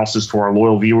and analysis to our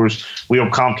loyal viewers. We hope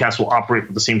Comcast will operate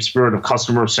with the same spirit of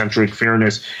customer-centric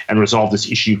fairness and resolve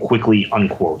this issue quickly,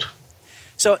 unquote.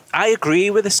 So I agree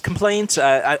with this complaint.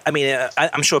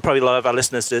 I'm sure probably a lot of our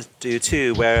listeners do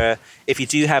too, where if you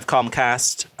do have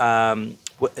Comcast,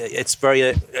 it's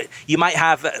very you might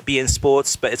have beIN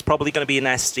Sports, but it's probably going to be in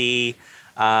SD.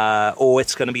 Or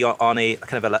it's going to be on a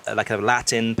kind of a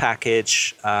Latin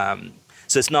package,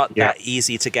 so it's not that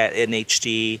easy to get in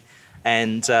HD,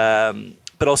 and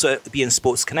but also beIN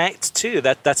Sports Connect too.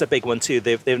 That's a big one too.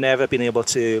 They've never been able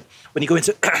to when you go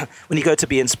to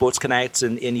beIN Sports Connect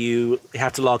and you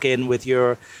have to log in with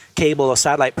your cable or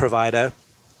satellite provider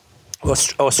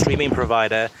or streaming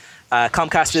provider.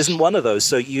 Comcast isn't one of those,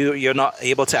 so you're not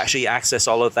able to actually access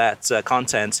all of that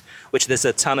content, which there's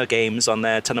a ton of games on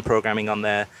there, a ton of programming on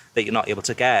there that you're not able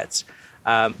to get.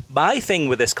 My thing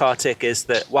with this, Kartik, is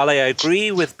that while I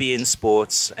agree with beIN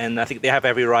Sports, and I think they have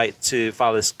every right to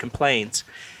file this complaint,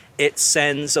 it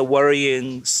sends a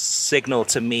worrying signal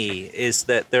to me, is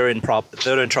that they're in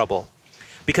trouble.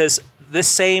 Because this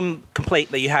same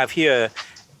complaint that you have here,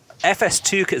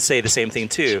 FS2 could say the same thing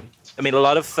too. I mean, a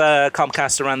lot of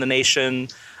Comcast around the nation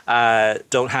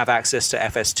don't have access to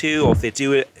FS2, or if they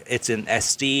do, it's in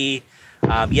SD.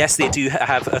 Yes, they do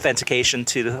have authentication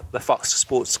to the Fox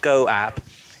Sports Go app,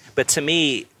 but to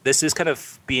me, this is kind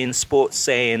of beIN Sports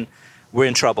saying we're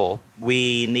in trouble.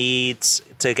 We need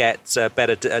to get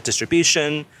better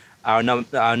distribution. Our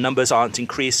numbers aren't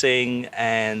increasing,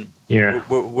 and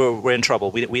we're in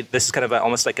trouble. This is kind of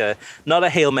almost like not a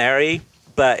Hail Mary,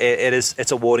 but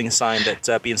it's a warning sign that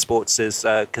beIN Sports is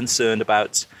concerned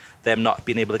about them not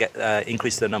being able to get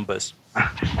increase their numbers.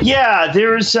 Yeah,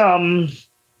 there's a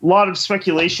lot of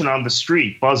speculation on the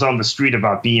street, buzz on the street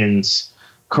about beIN's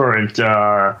current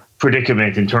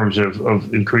predicament in terms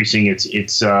of increasing its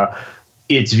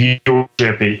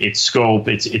viewership, its scope,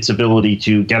 its ability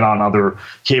to get on other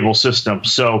cable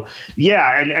systems. So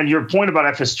yeah, and your point about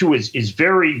FS2 is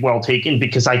very well taken,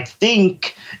 because I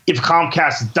think if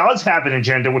Comcast does have an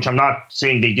agenda, which I'm not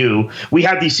saying they do, we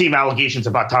had these same allegations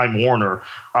about Time Warner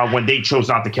when they chose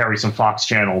not to carry some Fox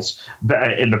channels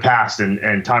in the past,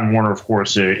 and Time Warner, of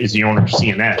course, is the owner of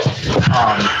CNN.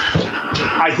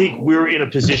 I think we're in a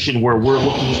position where we're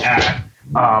looking at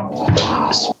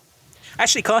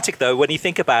actually, Kartik, though, when you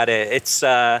think about it, it's,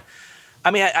 to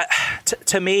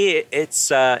me,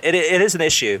 it's it is an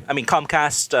issue. I mean,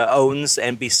 Comcast owns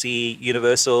NBC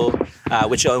Universal,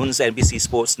 which owns NBC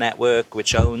Sports Network,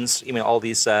 which owns, all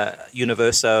these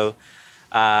Universo,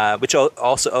 which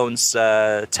also owns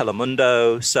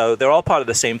Telemundo. So they're all part of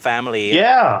the same family.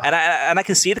 Yeah. And I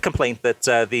can see the complaint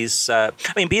that these,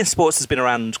 beIN Sports has been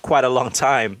around quite a long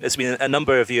time. It's been a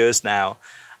number of years now.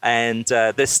 And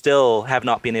they still have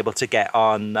not been able to get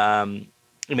on, to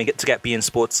get beIN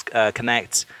Sports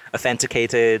Connect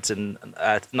authenticated, and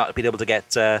not been able to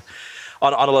get on a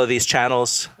lot of these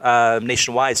channels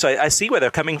nationwide. So I see where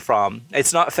they're coming from.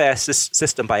 It's not a fair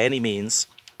system by any means.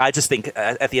 I just think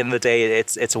at the end of the day,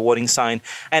 it's a warning sign.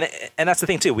 And that's the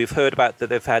thing too. We've heard about that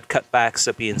they've had cutbacks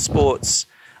at beIN Sports.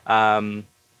 Hopefully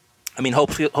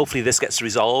this gets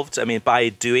resolved. By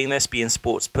doing this, beIN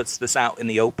Sports puts this out in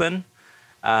the open.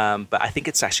 But I think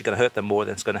it's actually going to hurt them more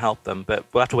than it's going to help them. But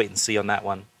we'll have to wait and see on that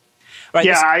one. Right,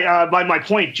 yeah, my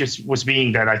point just was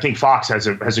being that I think Fox has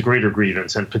a greater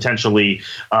grievance, and potentially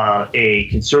a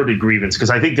concerted grievance, because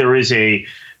I think there is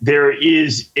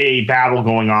a battle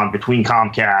going on between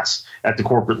Comcast at the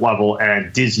corporate level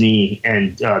and Disney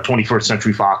and 21st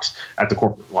Century Fox at the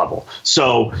corporate level.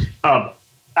 So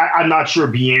I'm not sure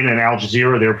beIN and Al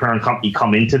Jazeera, their parent company,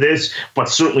 come into this, but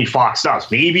certainly Fox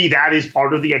does. Maybe that is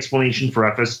part of the explanation for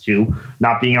FS2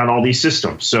 not being on all these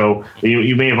systems. So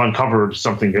you may have uncovered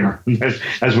something there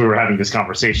as we were having this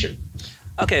conversation.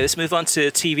 Okay, let's move on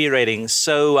to TV ratings.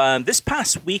 So this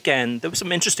past weekend, there were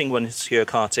some interesting ones here,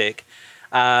 Kartik.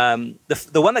 The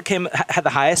one that had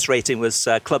the highest rating was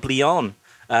Club Leon,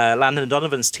 Landon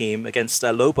Donovan's team, against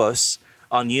Lobos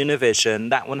on Univision.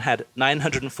 That one had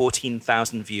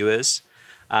 914,000 viewers,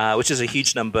 which is a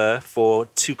huge number for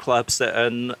two clubs that are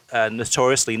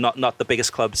notoriously not the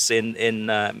biggest clubs in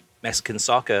Mexican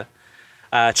soccer.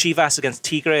 Chivas against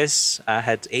Tigres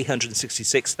had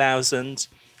 866,000.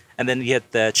 And then you had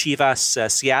the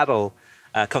Chivas Seattle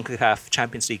CONCACAF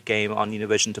Champions League game on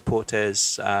Univision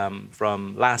Deportes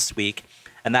from last week.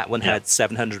 And that one had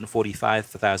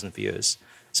 745,000 viewers.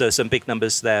 So some big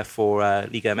numbers there for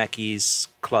Liga MX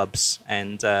clubs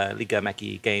and Liga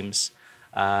MX games,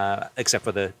 except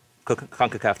for the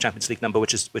CONCACAF Champions League number,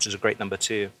 which is a great number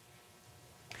too.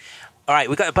 All right,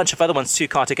 we've got a bunch of other ones too,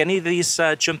 Kartik. Any of these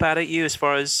jump out at you as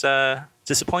far as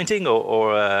disappointing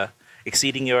or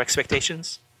exceeding your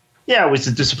expectations? Yeah, it was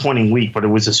a disappointing week, but it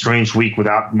was a strange week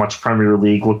without much Premier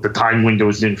League. Look, the time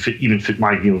windows didn't even fit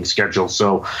my viewing schedule,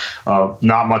 so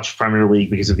not much Premier League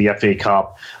because of the FA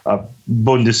Cup.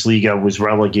 Bundesliga was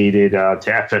relegated to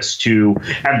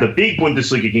FS2, and the big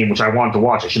Bundesliga game, which I wanted to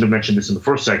watch, I should have mentioned this in the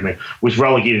first segment, was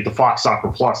relegated to Fox Soccer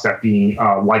Plus, that being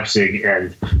Leipzig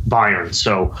and Bayern.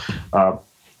 So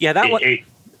that one.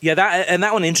 Yeah,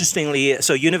 that one, interestingly,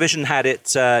 so Univision had it,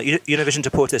 Univision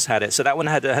Deportes had it. So that one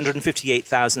had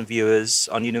 158,000 viewers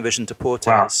on Univision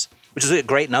Deportes, which is a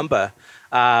great number.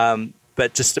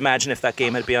 But just imagine if that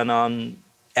game had been on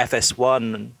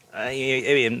FS1,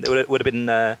 it would have been,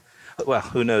 well,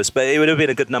 who knows? But it would have been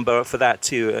a good number for that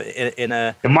too. It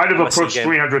might have approached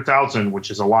 300,000, which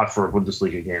is a lot for a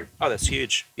Bundesliga game. Oh, that's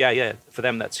huge. Yeah, for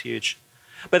them, that's huge.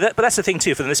 But that's the thing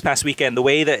too. For this past weekend, the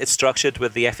way that it's structured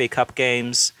with the FA Cup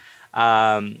games,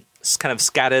 it's kind of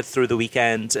scattered through the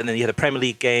weekend, and then you had the Premier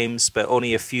League games, but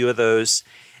only a few of those.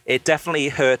 It definitely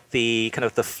hurt the kind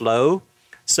of the flow.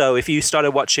 So if you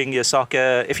started watching your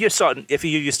soccer, if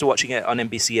you're used to watching it on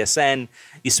NBCSN,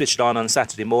 you switch it on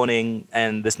Saturday morning,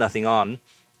 and there's nothing on,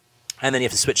 and then you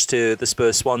have to switch to the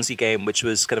Spurs Swansea game, which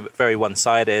was kind of very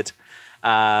one-sided.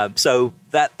 So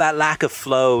that lack of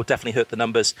flow definitely hurt the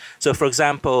numbers. So, for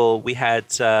example, we had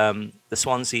the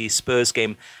Swansea Spurs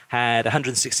game had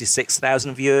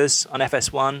 166,000 viewers on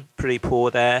FS1, pretty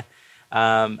poor there.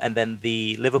 And then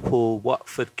the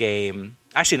Liverpool-Watford game,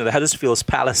 actually, no, the Huddersfield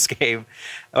Palace game,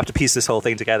 I have to piece this whole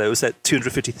thing together, it was at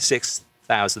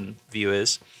 256,000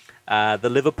 viewers. The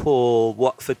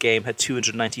Liverpool-Watford game had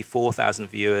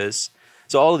 294,000 viewers.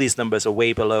 So all of these numbers are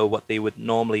way below what they would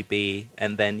normally be.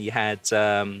 And then you had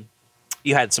some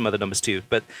other numbers too.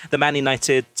 But the Man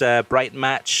United Brighton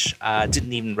match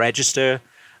didn't even register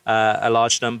a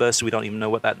large number, so we don't even know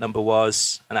what that number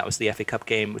was. And that was the FA Cup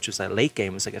game, which was a late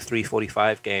game. It was like a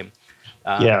 3:45 game.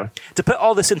 To put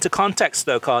all this into context,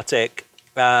 though, Kartik,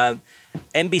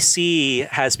 NBC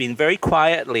has been very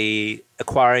quietly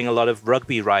acquiring a lot of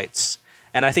rugby rights.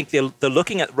 And I think they're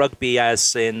looking at rugby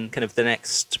as in kind of the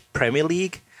next Premier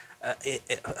League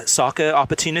soccer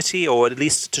opportunity, or at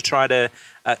least to try to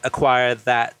acquire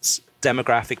that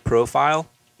demographic profile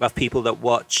of people that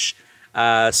watch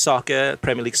soccer,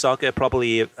 Premier League soccer,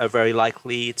 probably are very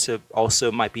likely to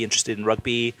also might be interested in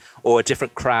rugby, or a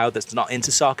different crowd that's not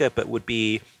into soccer but would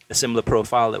be a similar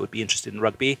profile that would be interested in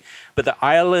rugby. But the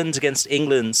Ireland against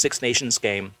England Six Nations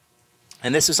game,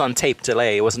 and this was on tape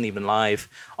delay, it wasn't even live,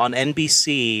 on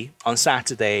NBC on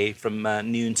Saturday from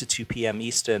noon to 2 p.m.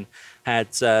 Eastern,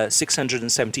 had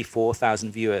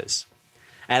 674,000 viewers.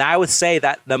 And I would say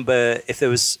that number, if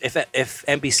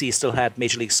NBC still had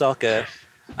Major League Soccer,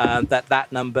 that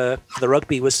number for the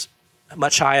rugby was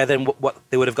much higher than what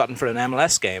they would have gotten for an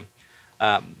MLS game,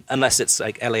 unless it's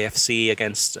like LAFC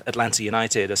against Atlanta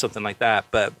United or something like that.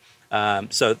 But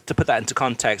so to put that into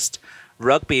context,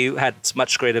 rugby had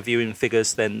much greater viewing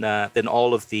figures than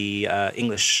all of the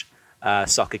English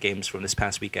soccer games from this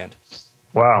past weekend.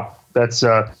 Wow, that's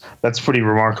pretty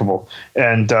remarkable,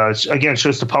 and again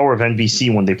shows the power of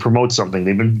NBC when they promote something.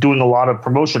 They've been doing a lot of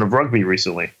promotion of rugby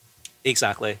recently.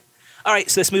 Exactly. All right,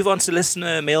 so let's move on to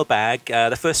listener mailbag.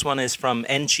 The first one is from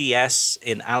NGS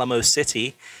in Alamo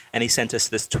City, and he sent us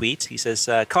this tweet. He says,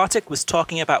 Kartik was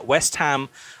talking about West Ham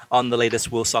on the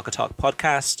latest World Soccer Talk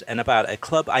podcast, and about a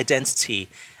club identity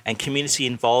and community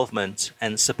involvement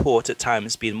and support at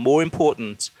times being more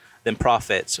important than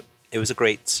profit. It was a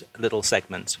great little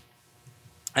segment.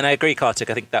 And I agree, Kartik.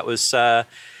 I think that was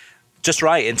just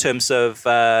right in terms of,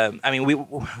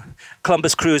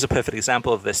 Columbus Crew is a perfect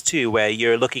example of this too, where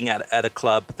you're looking at a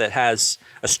club that has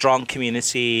a strong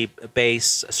community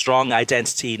base, a strong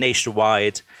identity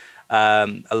nationwide. A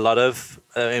lot of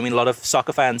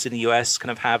soccer fans in the US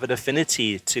kind of have an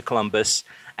affinity to Columbus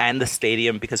and the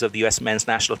stadium because of the US men's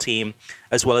national team,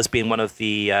 as well as being one of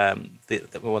the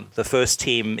first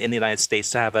team in the United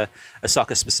States to have a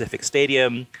soccer-specific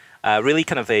stadium. Really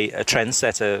kind of a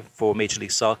trendsetter for Major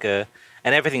League Soccer,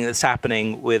 and everything that's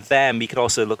happening with them. You could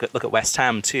also look at West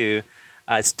Ham too.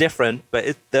 It's different,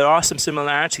 but there are some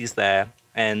similarities there.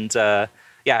 And I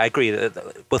agree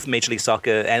that both Major League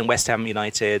Soccer and West Ham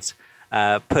United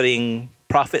putting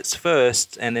profits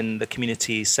first and then the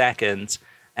community second,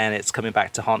 and it's coming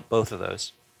back to haunt both of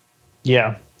those.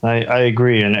 Yeah, I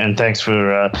agree, and thanks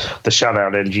for the shout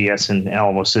out, NGS in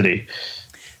Alamo City.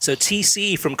 So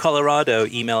TC from Colorado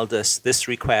emailed us this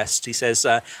request. He says,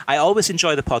 I always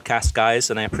enjoy the podcast, guys,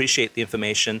 and I appreciate the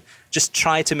information. Just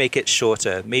try to make it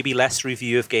shorter, maybe less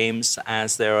review of games,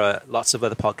 as there are lots of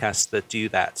other podcasts that do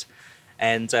that.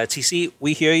 And TC,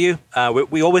 we hear you.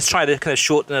 We always try to kind of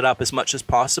shorten it up as much as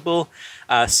possible.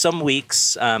 Some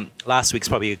weeks, last week's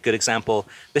probably a good example,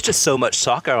 there's just so much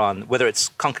soccer on, whether it's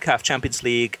CONCACAF Champions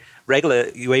League, regular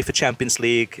UEFA Champions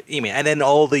League, and then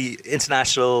all the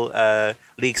international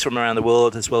leagues from around the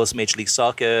world, as well as Major League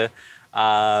Soccer.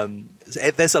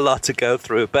 There's a lot to go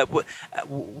through, but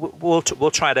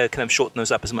we'll try to kind of shorten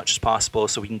those up as much as possible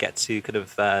so we can get to kind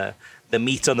of the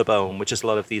meat on the bone, which is a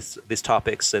lot of these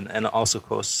topics, and also, of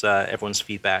course, everyone's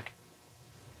feedback.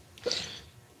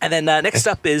 And then next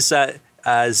up is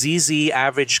ZZ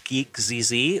Average Geek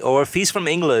ZZ, or if he's from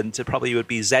England, it probably would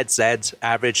be ZZ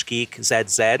Average Geek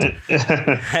ZZ.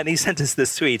 And he sent us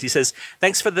this tweet. He says,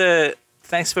 Thanks for the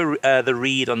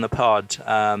read on the pod,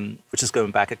 which is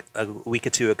going back a week or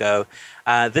two ago.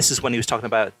 This is when he was talking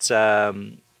about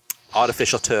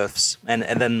artificial turfs and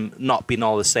then not being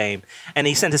all the same. And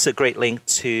he sent us a great link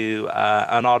to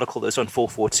an article that's on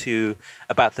 442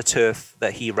 about the turf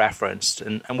that he referenced,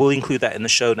 and we'll include that in the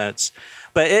show notes.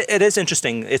 But it is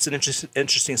interesting. It's an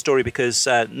interesting story because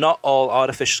not all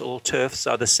artificial turfs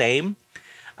are the same.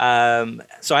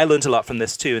 So I learned a lot from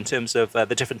this too in terms of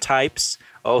the different types,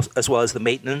 as well as the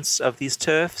maintenance of these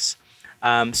turfs.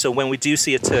 So when we do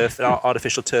see an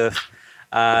artificial turf,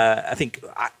 I think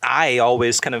I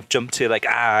always kind of jump to like,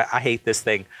 I hate this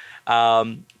thing.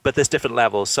 But there's different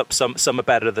levels. Some are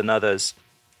better than others.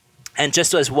 And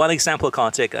just as one example,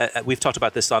 Kartik, we've talked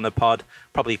about this on the pod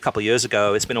probably a couple of years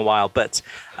ago. It's been a while, but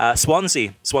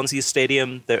Swansea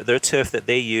Stadium, their turf that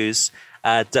they use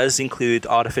does include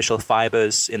artificial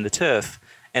fibers in the turf.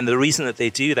 And the reason that they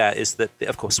do that is that,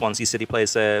 of course, Swansea City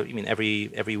plays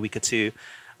every week or two.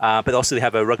 But also they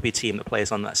have a rugby team that plays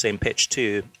on that same pitch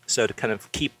too. So to kind of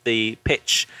keep the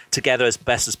pitch together as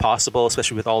best as possible,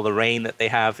 especially with all the rain that they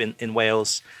have in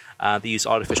Wales, they use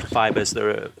artificial fibers.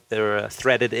 They're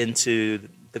threaded into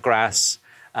the grass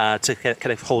to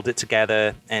kind of hold it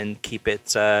together and keep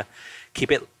it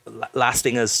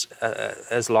lasting as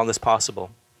long as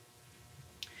possible.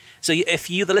 So if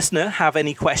you, the listener, have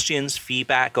any questions,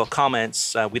 feedback, or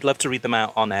comments, we'd love to read them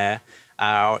out on air.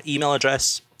 Our email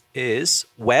address is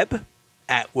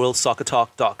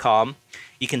web@worldsoccertalk.com.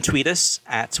 You can tweet us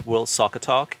at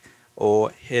worldsoccertalk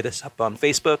or hit us up on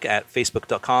Facebook at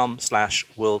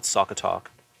facebook.com/worldsoccertalk.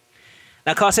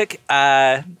 Now, Kartik,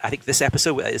 I think this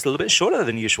episode is a little bit shorter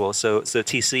than usual, so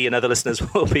TC and other listeners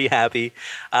will be happy.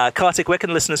 Kartik, where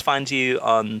can listeners find you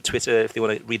on Twitter if they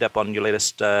want to read up on your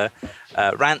latest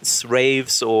rants,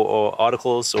 raves, or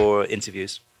articles or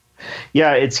interviews?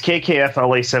 Yeah, it's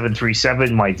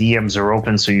KKFLA737. My DMs are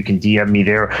open, so you can DM me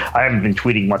there. I haven't been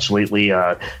tweeting much lately,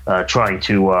 trying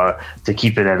to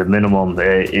keep it at a minimum,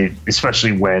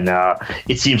 especially when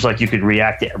it seems like you could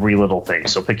react to every little thing.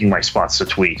 So picking my spots to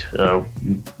tweet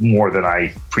more than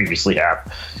I previously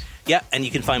have. Yeah, and you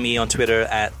can find me on Twitter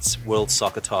at World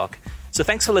Soccer Talk. So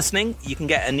thanks for listening. You can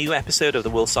get a new episode of the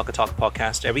World Soccer Talk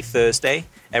podcast every Thursday.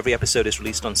 Every episode is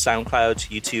released on SoundCloud,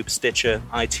 YouTube, Stitcher,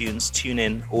 iTunes,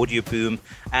 TuneIn, Audio Boom,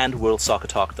 and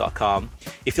WorldSoccerTalk.com.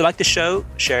 If you like the show,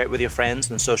 share it with your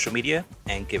friends on social media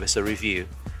and give us a review.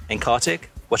 And Kartik,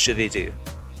 what should they do?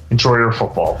 Enjoy your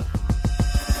football.